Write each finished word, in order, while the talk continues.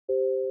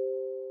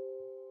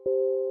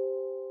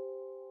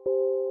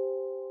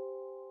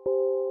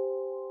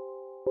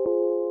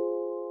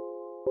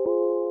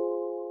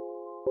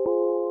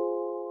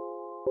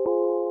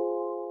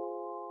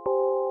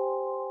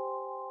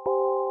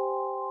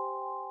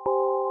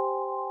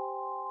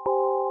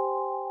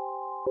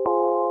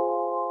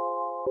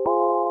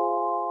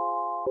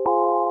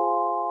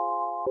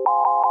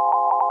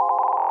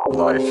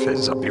Life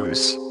is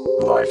abuse.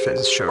 Life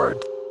is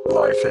short.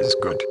 Life is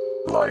good.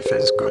 Life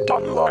is good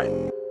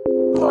online.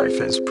 Life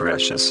is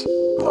precious.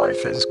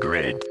 Life is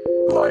great.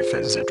 Life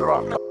is a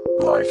drama.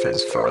 Life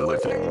is for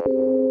living.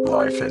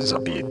 Life is a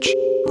beach.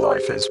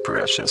 Life is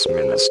precious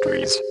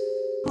ministries.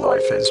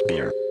 Life is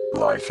beer.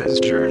 Life is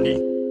journey.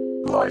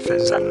 Life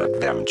is an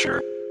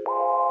adventure.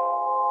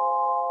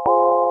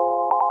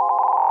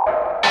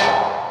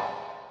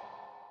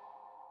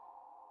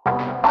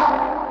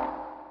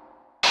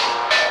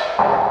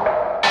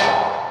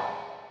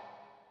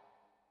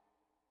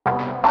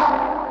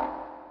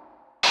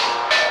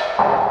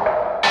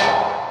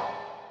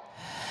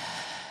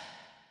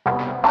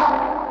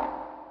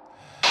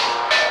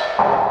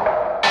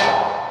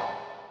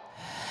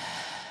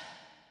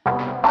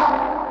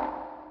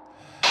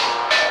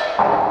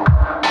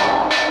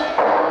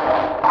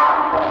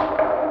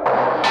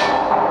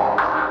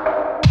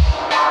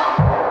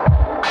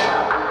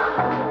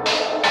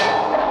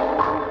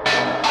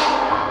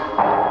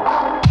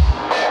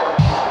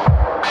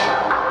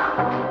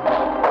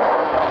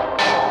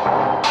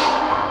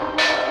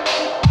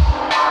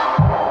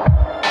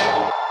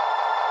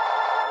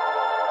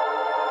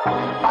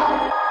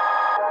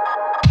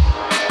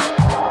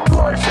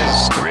 Life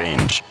is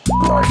strange.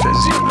 Life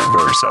is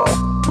universal.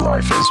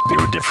 Life is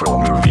beautiful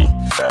movie,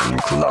 fan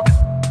club.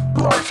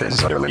 Life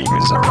is utterly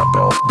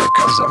miserable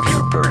because of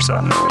you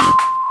personally.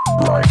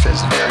 Life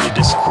is very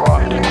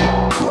disappointing.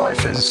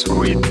 Life is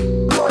sweet.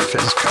 Life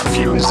is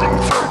confusing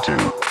for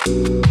two.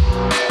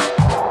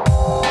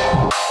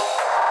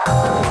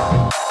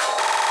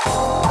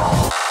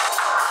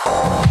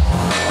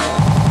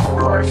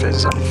 Life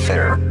is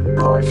unfair.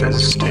 Life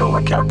is still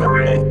a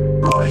cabaret.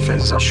 Life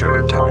is a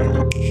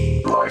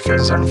showtime. Life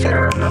is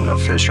unfair and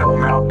unofficial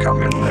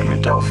Malcolm in the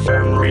Middle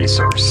fan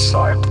resource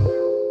site.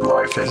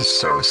 Life is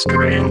so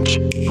strange.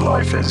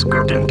 Life is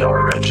good and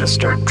our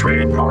registered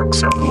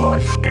trademarks of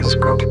life is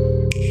good.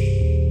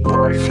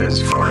 Life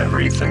is for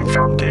everything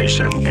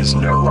foundation is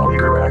no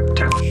longer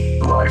active.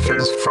 Life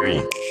is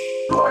free.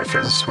 Life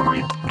is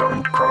sweet,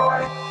 don't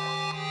cry.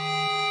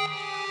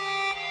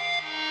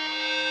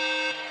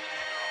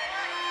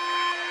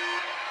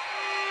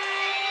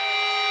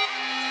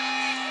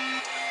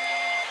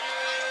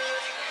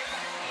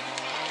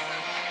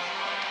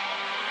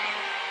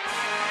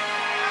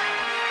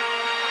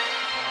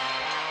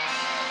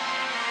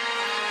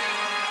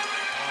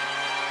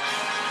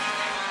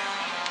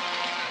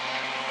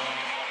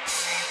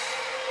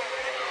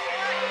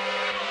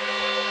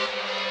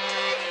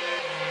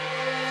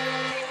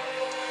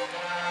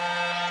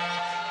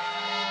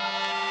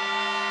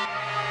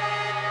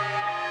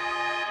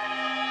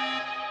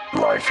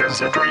 Life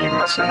is a dream,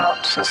 a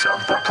synopsis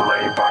of the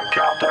play by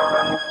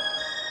Godoy.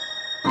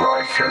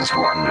 Life is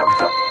one of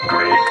the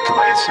great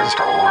places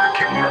to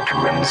work in the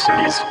Twin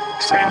Cities.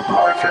 St.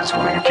 Life is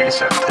Winky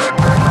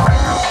September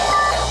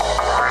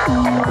 9.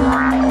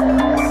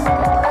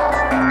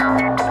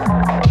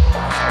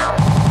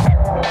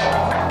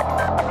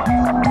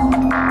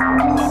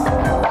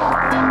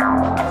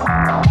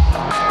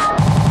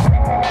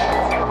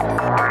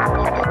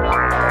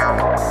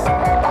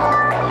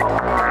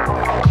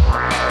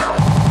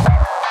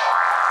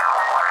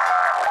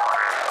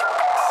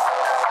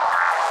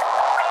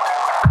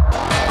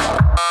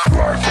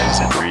 Life is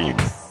a dream.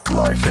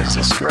 Life is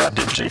a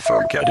strategy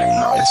for getting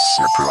nice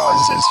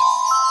surprises.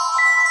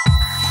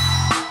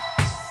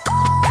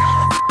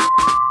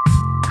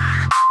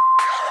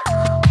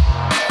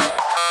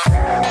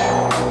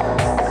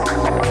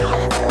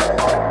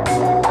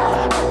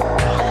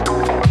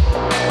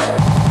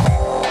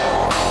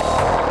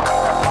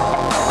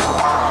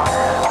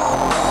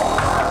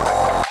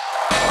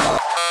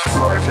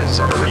 Life is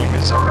utterly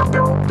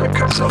miserable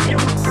because of you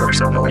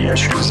personally.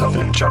 Issues of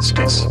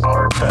injustice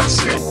are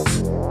passe.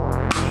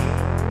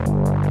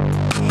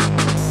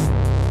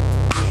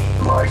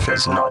 Life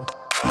is not.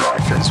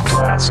 Life is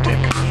plastic.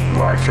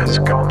 Life is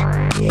God.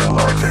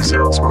 Life is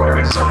elsewhere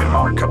is a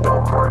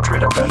remarkable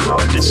portrait of an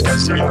artist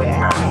as a young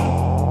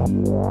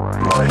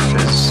man. Life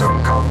is so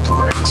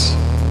complex.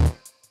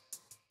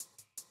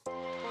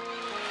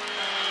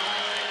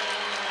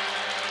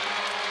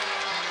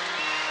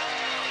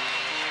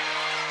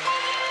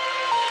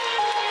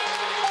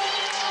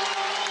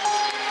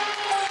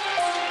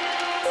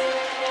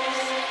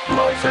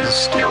 Life is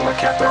still a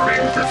cabaret.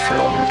 The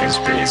film is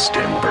based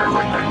in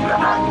Berlin in the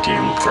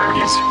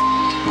 1930s.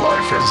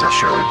 Life is a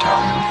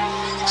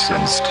showtime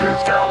since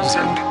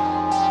 2000.